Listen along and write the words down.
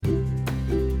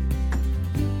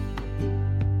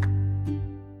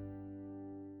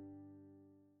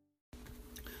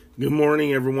Good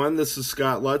morning, everyone. This is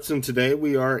Scott Lutz, and today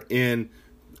we are in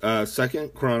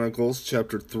 2 Chronicles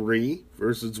chapter 3,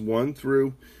 verses 1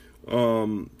 through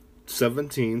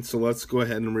 17. So let's go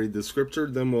ahead and read the scripture.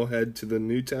 Then we'll head to the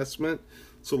New Testament.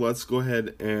 So let's go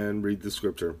ahead and read the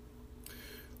scripture.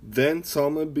 Then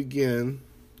Solomon began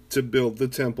to build the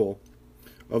temple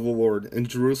of the Lord in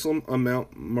Jerusalem on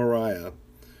Mount Moriah,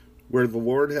 where the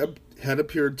Lord had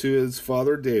appeared to his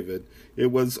father David.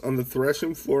 It was on the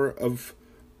threshing floor of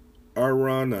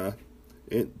Araunah,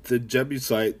 the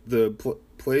Jebusite, the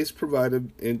place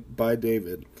provided by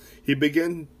David. He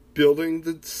began building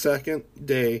the second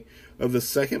day of the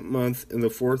second month in the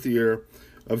 4th year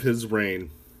of his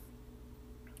reign.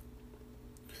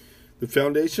 The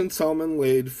foundation Solomon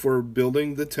laid for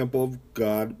building the temple of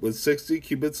God was 60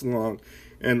 cubits long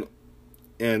and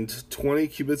 20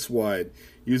 cubits wide,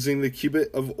 using the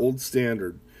cubit of old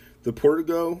standard. The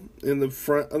portico in the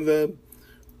front of the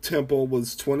temple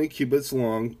was 20 cubits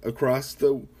long across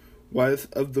the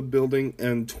width of the building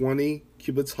and 20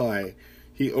 cubits high.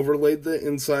 He overlaid the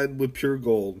inside with pure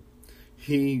gold.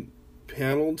 He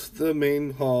paneled the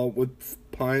main hall with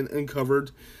pine and covered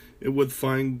it with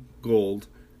fine gold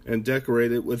and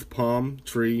decorated it with palm,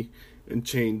 tree, and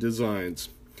chain designs.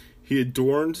 He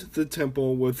adorned the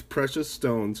temple with precious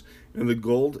stones, and the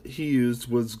gold he used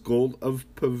was gold of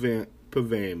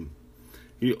Pavaim.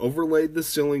 He overlaid the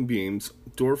ceiling beams,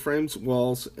 door frames,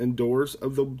 walls, and doors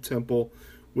of the temple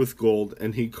with gold,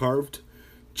 and he carved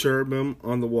cherubim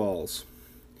on the walls.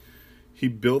 He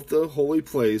built the holy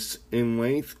place in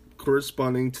length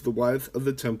corresponding to the width of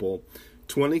the temple,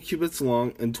 20 cubits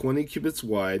long and 20 cubits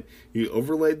wide. He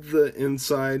overlaid the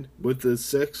inside with the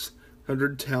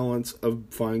 600 talents of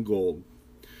fine gold.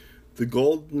 The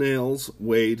gold nails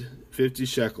weighed 50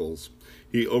 shekels.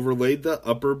 He overlaid the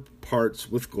upper parts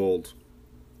with gold.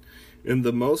 In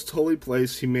the most holy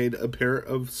place he made a pair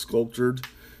of sculptured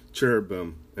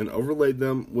cherubim and overlaid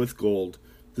them with gold.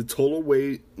 The total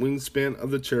wingspan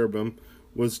of the cherubim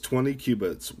was 20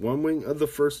 cubits. One wing of the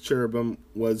first cherubim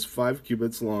was 5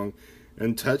 cubits long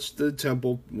and touched the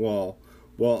temple wall,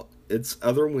 while its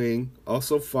other wing,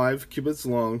 also 5 cubits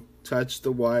long, touched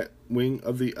the wing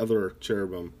of the other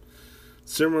cherubim.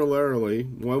 Similarly,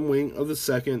 one wing of the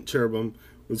second cherubim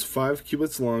was 5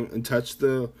 cubits long and touched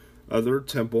the other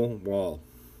temple wall,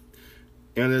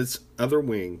 and its other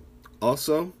wing,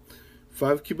 also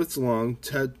 5 cubits long,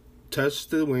 touched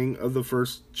the wing of the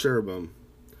first cherubim,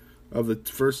 of the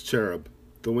first cherub.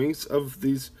 The wings of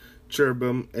these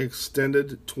cherubim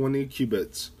extended 20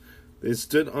 cubits. They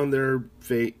stood on their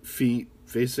feet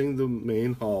facing the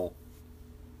main hall.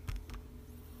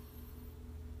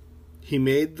 He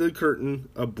made the curtain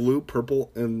of blue,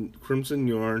 purple, and crimson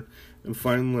yarn and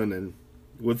fine linen,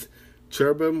 with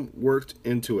cherubim worked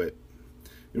into it.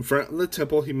 In front of the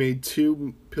temple he made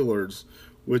 2 pillars,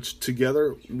 which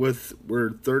together were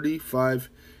 35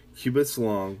 cubits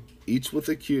long, each with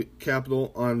a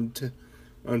capital on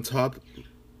top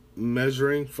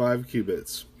measuring 5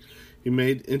 cubits. He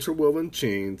made interwoven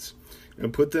chains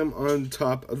and put them on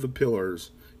top of the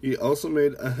pillars. He also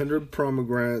made 100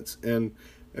 pomegranates and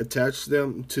attached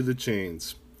them to the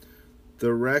chains. They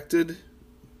erected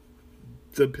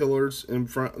the pillars in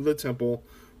front of the temple,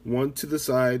 one to the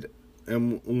side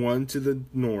and one to the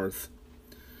north.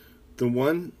 The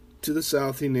one to the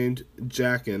south he named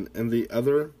Jachin, and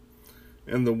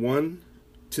the one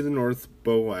to the north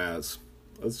Boaz.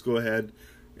 Let's go ahead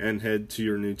and head to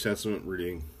your New Testament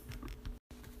reading.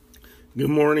 Good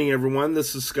morning, everyone.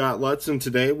 This is Scott Lutz, and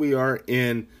today we are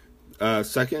in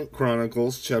 2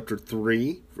 Chronicles chapter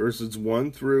 3, verses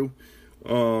 1 through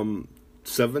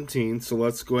 17. So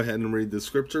let's go ahead and read the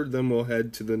scripture. Then we'll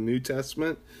head to the New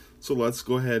Testament. So let's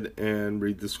go ahead and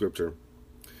read the scripture.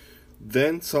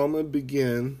 Then Solomon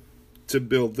began to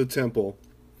build the temple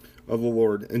of the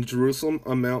Lord in Jerusalem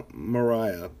on Mount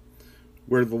Moriah,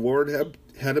 where the Lord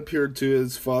had appeared to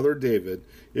his father David.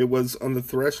 It was on the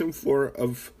threshing floor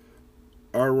of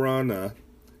Araunah,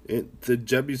 the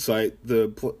Jebusite, the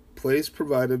place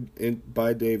provided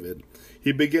by David.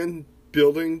 He began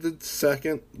building the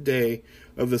second day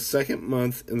of the second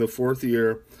month in the 4th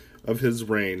year of his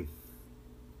reign.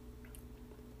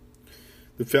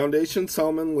 The foundation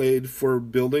Solomon laid for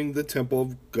building the temple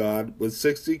of God was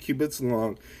 60 cubits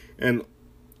long and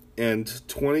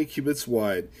 20 cubits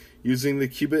wide, using the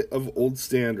cubit of old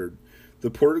standard.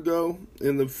 The portico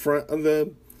in the front of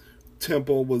the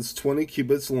temple was 20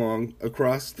 cubits long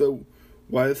across the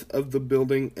width of the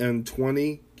building and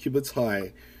 20 cubits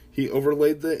high. He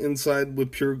overlaid the inside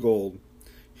with pure gold.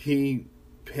 He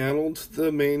paneled the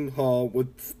main hall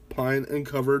with pine and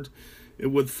covered it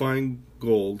with fine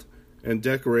gold and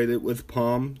decorated it with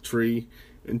palm, tree,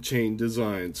 and chain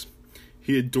designs.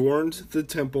 He adorned the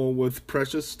temple with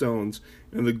precious stones,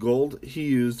 and the gold he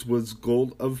used was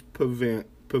gold of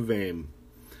Pavaim.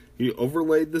 He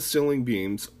overlaid the ceiling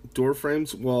beams, door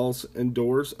frames, walls, and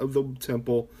doors of the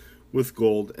temple with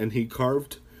gold, and he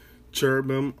carved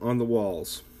cherubim on the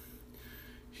walls.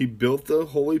 He built the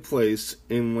holy place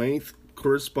in length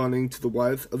corresponding to the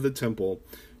width of the temple,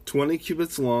 20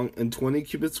 cubits long and 20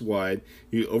 cubits wide.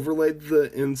 He overlaid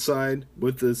the inside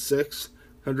with the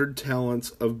 600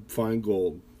 talents of fine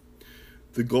gold.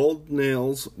 The gold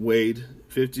nails weighed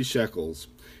 50 shekels.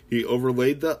 He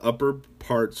overlaid the upper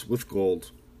parts with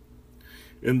gold.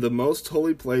 In the most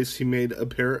holy place he made a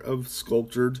pair of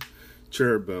sculptured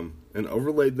cherubim, and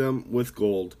overlaid them with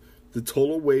gold. The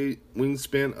total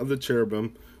wingspan of the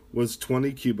cherubim was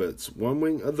 20 cubits. One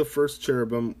wing of the first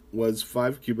cherubim was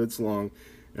 5 cubits long,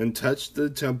 and touched the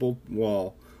temple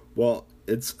wall, while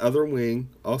its other wing,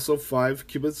 also 5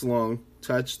 cubits long,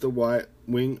 touched the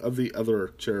wing of the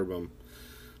other cherubim.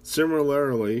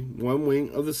 Similarly, one wing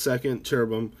of the second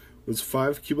cherubim was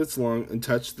 5 cubits long, and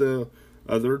touched the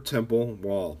other temple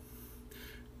wall,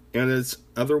 and its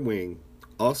other wing,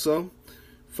 also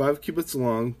 5 cubits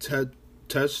long,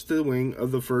 touched the wing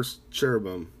of the first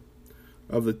cherub.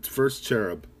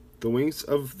 The wings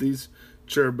of these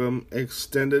cherubim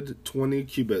extended 20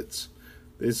 cubits.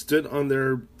 They stood on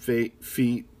their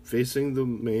feet facing the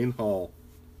main hall.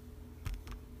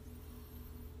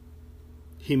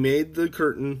 He made the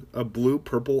curtain of blue,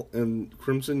 purple, and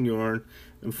crimson yarn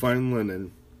and fine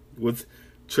linen, with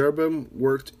cherubim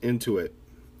worked into it.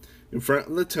 In front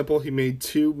of the temple he made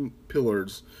 2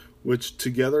 pillars, which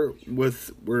together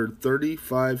were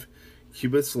 35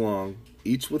 cubits long,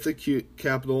 each with a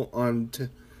capital on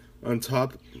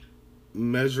top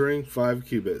measuring 5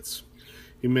 cubits.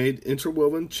 He made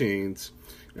interwoven chains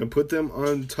and put them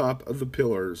on top of the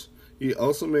pillars. He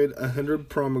also made 100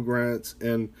 pomegranates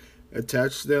and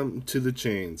attached them to the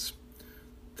chains.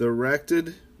 They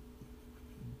erected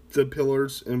the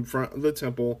pillars in front of the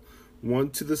temple, one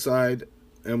to the side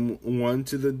and one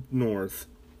to the north.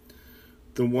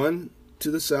 The one to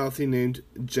the south he named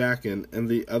Jachin, and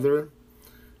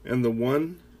the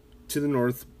one to the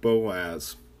north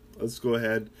Boaz. Let's go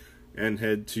ahead and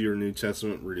head to your New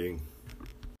Testament reading.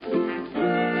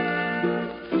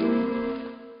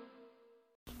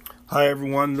 Hi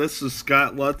everyone, this is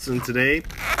Scott Lutz, and today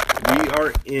we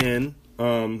are in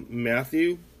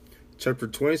Matthew chapter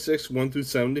 26, 1 through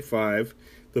 75.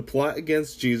 The plot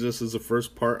against Jesus is the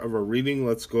first part of our reading.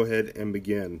 Let's go ahead and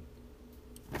begin.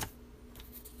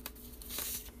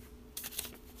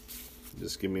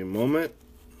 Just give me a moment.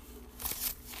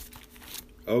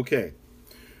 Okay.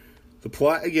 The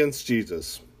plot against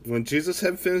Jesus. When Jesus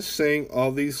had finished saying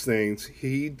all these things,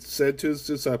 he said to his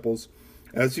disciples,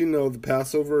 "As you know, the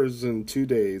Passover is in 2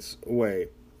 days away,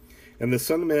 and the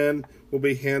Son of Man will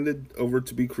be handed over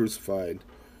to be crucified."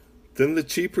 Then the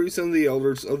chief priests and the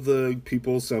elders of the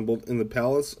people assembled in the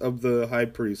palace of the high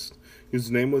priest, whose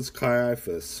name was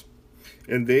Caiaphas.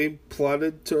 And they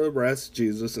plotted to arrest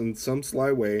Jesus in some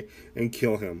sly way and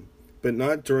kill him. But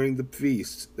not during the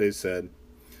feast, they said,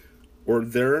 or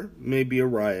there may be a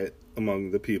riot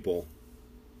among the people.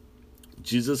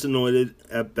 Jesus anointed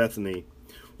at Bethany.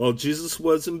 While Jesus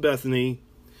was in Bethany,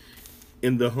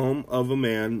 in the home of a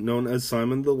man known as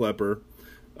Simon the leper,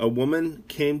 a woman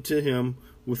came to him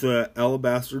with an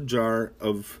alabaster jar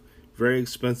of very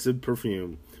expensive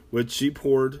perfume, which she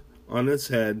poured on his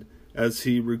head as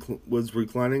he was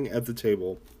reclining at the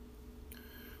table.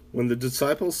 When the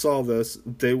disciples saw this,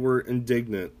 they were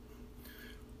indignant.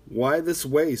 "Why this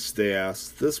waste?" they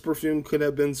asked. "This perfume could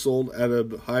have been sold at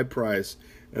a high price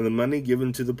and the money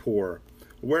given to the poor."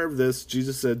 Aware of this,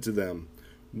 Jesus said to them,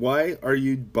 "Why are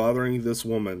you bothering this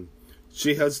woman?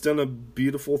 She has done a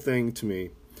beautiful thing to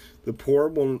me. The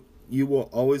poor you will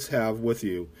always have with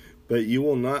you, but you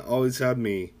will not always have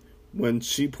me. When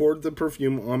she poured the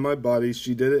perfume on my body,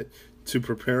 she did it to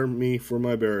prepare me for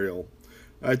my burial.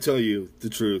 I tell you the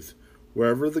truth,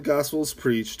 wherever the gospel is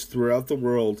preached throughout the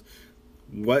world,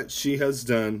 what she has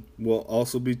done will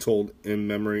also be told in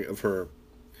memory of her."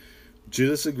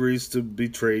 Judas agrees to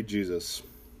betray Jesus.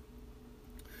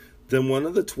 Then one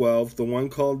of the 12, the one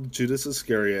called Judas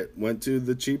Iscariot, went to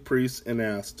the chief priests and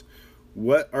asked,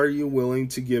 "What are you willing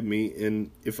to give me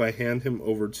if I hand him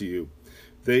over to you?"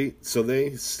 So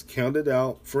they counted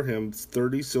out for him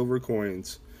 30 silver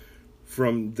coins.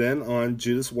 From then on,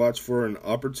 Judas watched for an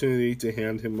opportunity to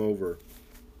hand him over.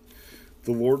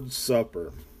 The Lord's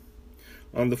Supper.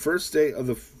 On the first day of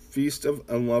the Feast of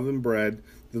Unleavened Bread,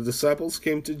 the disciples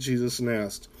came to Jesus and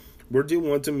asked, "Where do you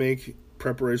want to make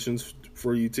preparations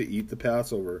for you to eat the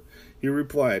Passover?" He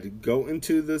replied, "Go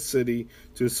into the city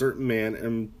to a certain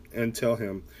man and tell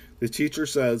him, 'The teacher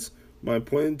says, my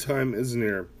appointed time is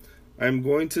near. I am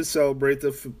going to celebrate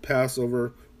the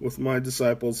Passover with my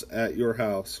disciples at your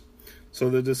house.'" So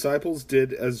the disciples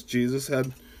did as Jesus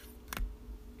had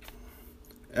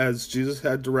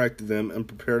directed them and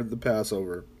prepared the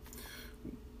Passover.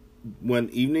 When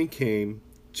evening came,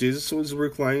 Jesus was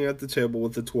reclining at the table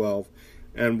with the 12,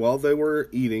 and while they were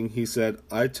eating, he said,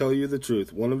 "I tell you the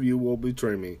truth, one of you will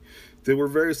betray me." They were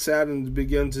very sad and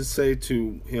began to say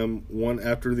to him one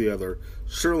after the other,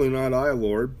 "Surely not I,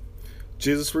 Lord."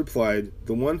 Jesus replied,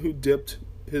 "The one who dipped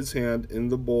his hand into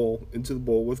the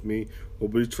bowl with me will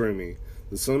betray me.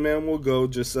 The Son of Man will go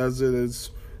just as it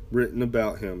is written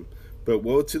about him. But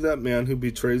woe to that man who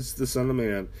betrays the Son of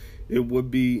Man. It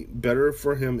would be better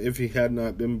for him if he had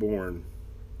not been born."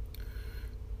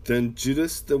 Then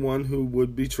Judas, the one who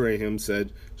would betray him,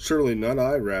 said, "Surely not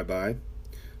I, Rabbi."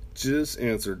 Jesus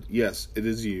answered, "Yes, it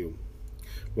is you."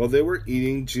 While they were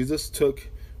eating, Jesus took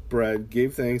bread,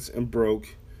 gave thanks, and broke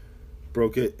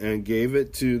it, and gave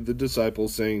it to the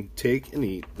disciples, saying, "Take and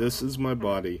eat. This is my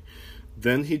body."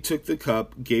 Then he took the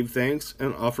cup, gave thanks,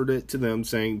 and offered it to them,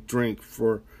 saying, "Drink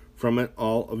from it,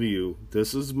 all of you.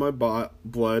 This is my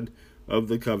blood of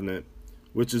the covenant,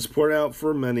 which is poured out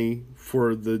for many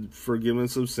for the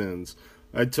forgiveness of sins.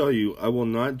 I tell you, I will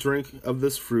not drink of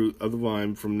this fruit of the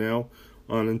vine from now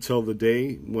on until the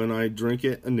day when I drink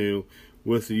it anew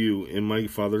with you in my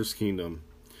Father's kingdom."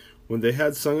 When they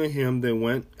had sung a hymn, they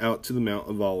went out to the Mount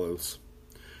of Olives.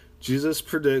 Jesus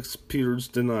predicts Peter's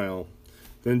denial.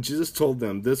 Then Jesus told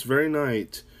them, "This very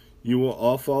night you will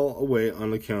all fall away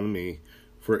on account of me.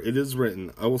 For it is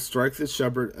written, I will strike the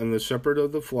shepherd, and the shepherd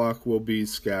of the flock will be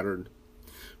scattered.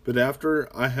 But after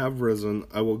I have risen,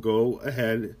 I will go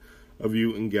ahead of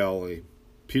you in Galilee."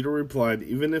 Peter replied,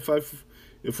 "Even if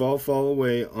all fall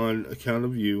away on account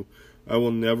of you, I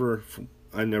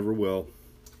never will."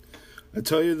 "I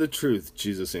tell you the truth,"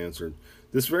 Jesus answered.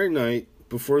 "This very night,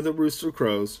 before the rooster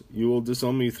crows, you will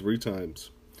disown me 3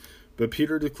 times. But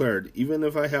Peter declared, "Even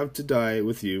if I have to die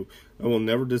with you, I will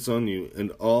never disown you."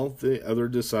 And all the other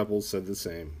disciples said the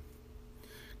same.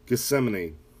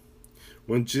 Gethsemane.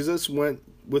 When Jesus went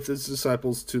with his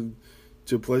disciples to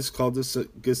a place called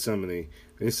Gethsemane,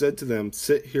 and he said to them,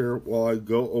 "Sit here while I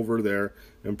go over there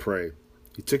and pray."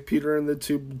 He took Peter and the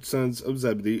 2 sons of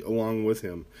Zebedee along with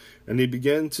him, and he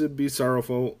began to be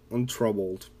sorrowful and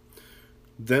troubled.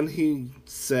 Then he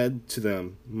said to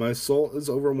them, "My soul is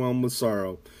overwhelmed with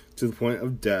sorrow to the point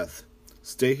of death.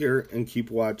 Stay here and keep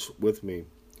watch with me."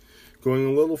 Going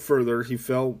a little further, he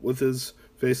fell with his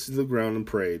face to the ground and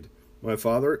prayed, "My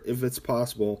Father, if it's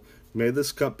possible, may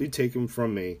this cup be taken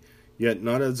from me, yet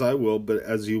not as I will, but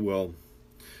as you will."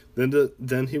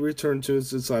 Then he returned to his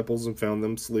disciples and found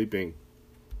them sleeping.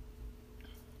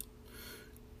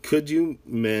 "Could you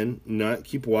men not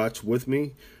keep watch with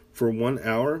me for 1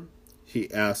 hour?"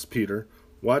 he asked Peter.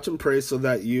 "Watch and pray so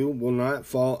that you will not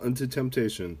fall into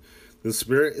temptation. The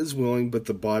spirit is willing, but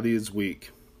the body is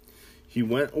weak." He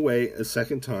went away a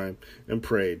second time and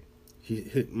prayed,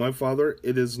 "My Father,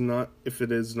 if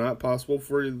it is not possible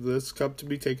for this cup to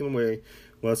be taken away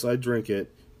unless I drink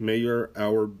it, may your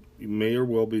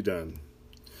will be done."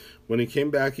 When he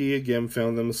came back, he again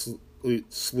found them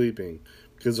sleeping,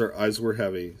 because their eyes were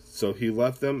heavy. So he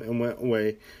left them and went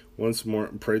away once more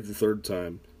and prayed the 3rd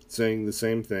time, saying the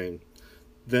same thing.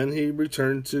 Then he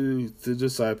returned to the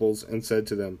disciples and said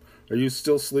to them, "Are you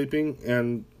still sleeping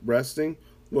and resting?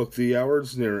 Look, the hour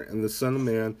is near, and the Son of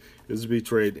Man is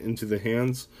betrayed into the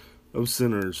hands of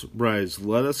sinners. Rise,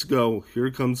 let us go. Here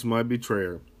comes my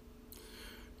betrayer."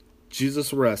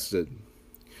 Jesus arrested.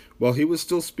 While he was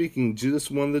still speaking, Judas,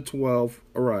 one of the 12,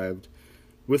 arrived.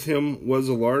 With him was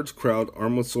a large crowd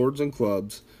armed with swords and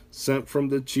clubs, sent from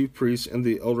the chief priests and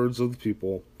the elders of the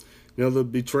people. Now the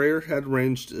betrayer had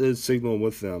arranged a signal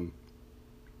with them.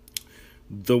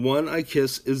 "The one I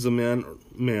kiss is the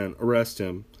man, arrest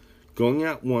him." Going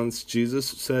at once, Judas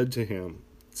said,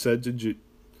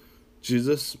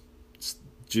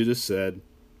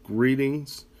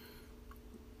 "Greetings."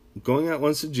 Going at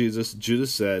once to Jesus,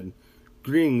 Judas said,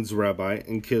 "Greetings, Rabbi,"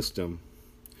 and kissed him.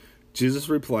 Jesus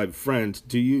replied, "Friend,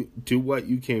 do what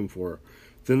you came for."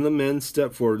 Then the men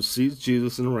stepped forward, seized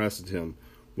Jesus, and arrested him.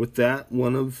 With that,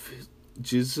 one of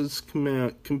Jesus'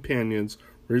 companions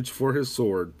reached for his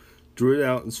sword, drew it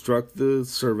out, and struck the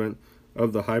servant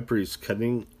of the high priest,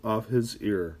 cutting off his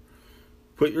ear.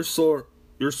 "Put your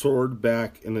sword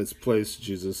back in its place,"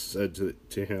 Jesus said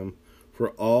to him, "for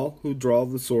all who draw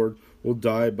the sword will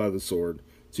die by the sword.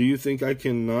 Do you think I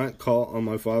cannot call on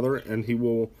my Father, and he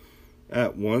will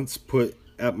at once put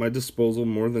at my disposal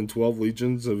more than 12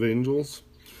 legions of angels?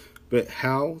 But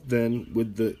how then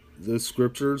would the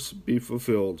scriptures be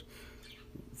fulfilled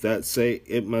that say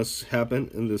it must happen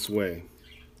in this way?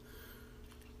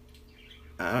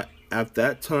 At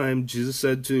that time, Jesus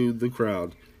said to the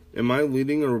crowd, "Am I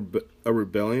leading a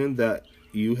rebellion that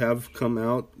you have come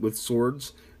out with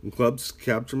swords and clubs to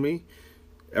capture me?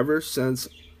 Ever since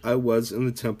I was in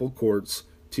the temple courts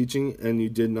teaching, and you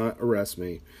did not arrest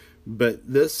me.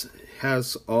 But this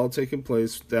has all taken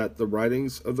place that the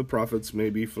writings of the prophets may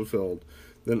be fulfilled."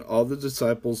 Then all the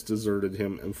disciples deserted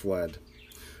him and fled.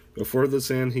 Before the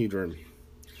Sanhedrin,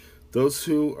 those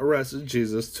who arrested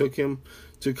Jesus took him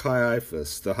to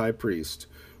Caiaphas, the high priest,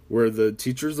 where the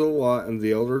teachers of the law and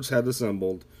the elders had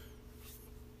assembled.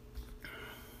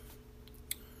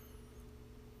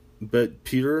 But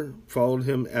Peter followed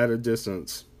him at a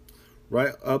distance.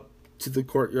 Right up to the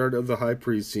courtyard of the high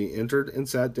priest he entered and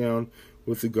sat down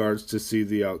with the guards to see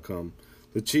the outcome.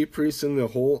 The chief priests and the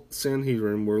whole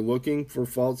Sanhedrin were looking for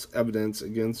false evidence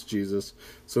against Jesus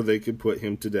so they could put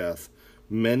him to death.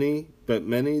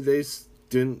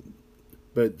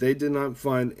 But they did not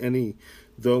find any,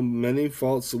 though many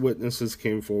false witnesses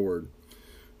came forward.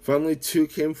 Finally, two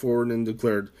came forward and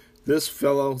declared, "This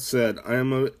fellow said, 'I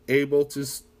am able to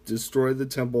destroy the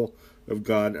temple of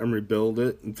God and rebuild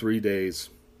it in 3 days.'"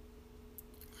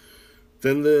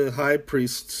 Then the high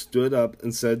priest stood up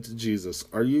and said to Jesus,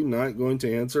 "Are you not going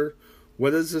to answer?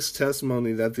 What is this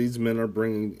testimony that these men are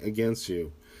bringing against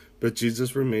you?" But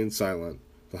Jesus remained silent.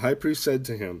 The high priest said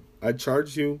to him, "I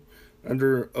charge you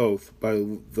under oath by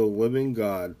the living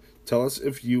God. Tell us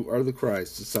if you are the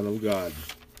Christ, the Son of God."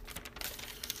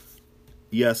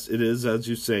 "Yes, it is as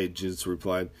you say," Jesus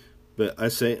replied. "But I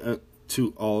say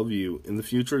to all of you, in the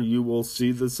future you will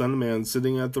see the Son of Man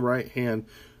sitting at the right hand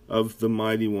of the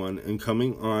Mighty One and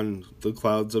coming on the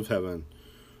clouds of heaven."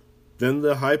 Then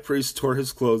the high priest tore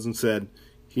his clothes and said,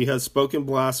 "He has spoken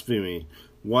blasphemy.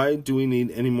 Why do we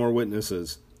need any more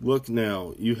witnesses? Look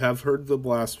now, you have heard the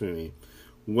blasphemy.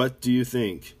 What do you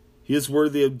think?" "He is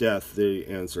worthy of death," they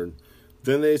answered.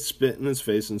 Then they spit in his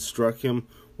face and struck him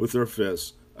with their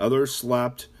fists. Others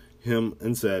slapped him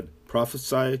and said,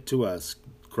 "Prophesy to us,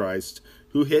 Christ,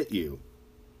 who hit you?"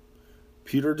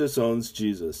 Peter disowns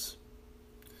Jesus.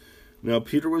 Now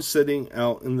Peter was sitting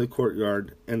out in the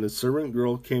courtyard, and a servant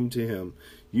girl came to him.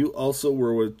 "You also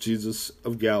were with Jesus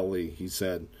of Galilee," he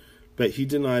said. But he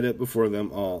denied it before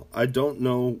them all. "I don't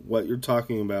know what you're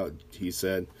talking about," he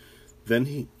said. Then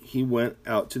he went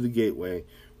out to the gateway,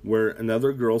 where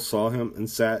another girl saw him and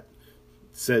said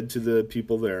to the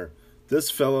people there,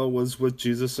 "This fellow was with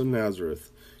Jesus of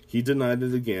Nazareth." He denied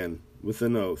it again, with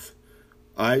an oath,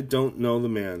 "I don't know the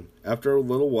man." After a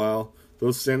little while,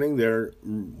 those standing there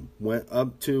went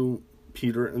up to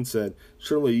Peter and said,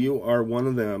 "Surely you are one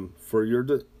of them, for your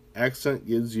accent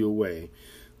gives you away."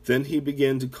 Then he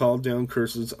began to call down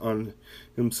curses on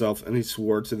himself, and he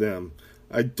swore to them,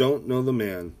 "I don't know the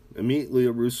man." Immediately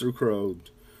a rooster crowed.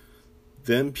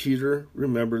 Then Peter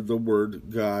remembered the word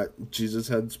Jesus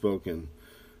had spoken,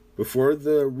 "Before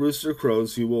the rooster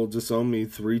crows, you will disown me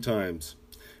 3 times."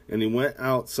 And he went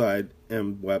outside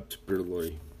and wept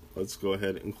bitterly. Let's go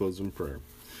ahead and close in prayer.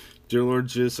 Dear Lord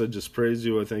Jesus, I just praise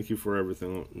you. I thank you for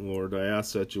everything, Lord. I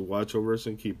ask that you watch over us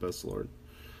and keep us, Lord.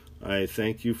 I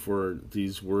thank you for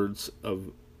these words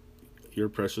of your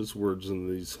precious words in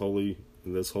this holy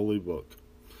book.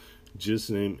 In Jesus'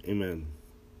 name, amen.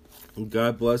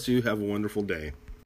 God bless you. Have a wonderful day.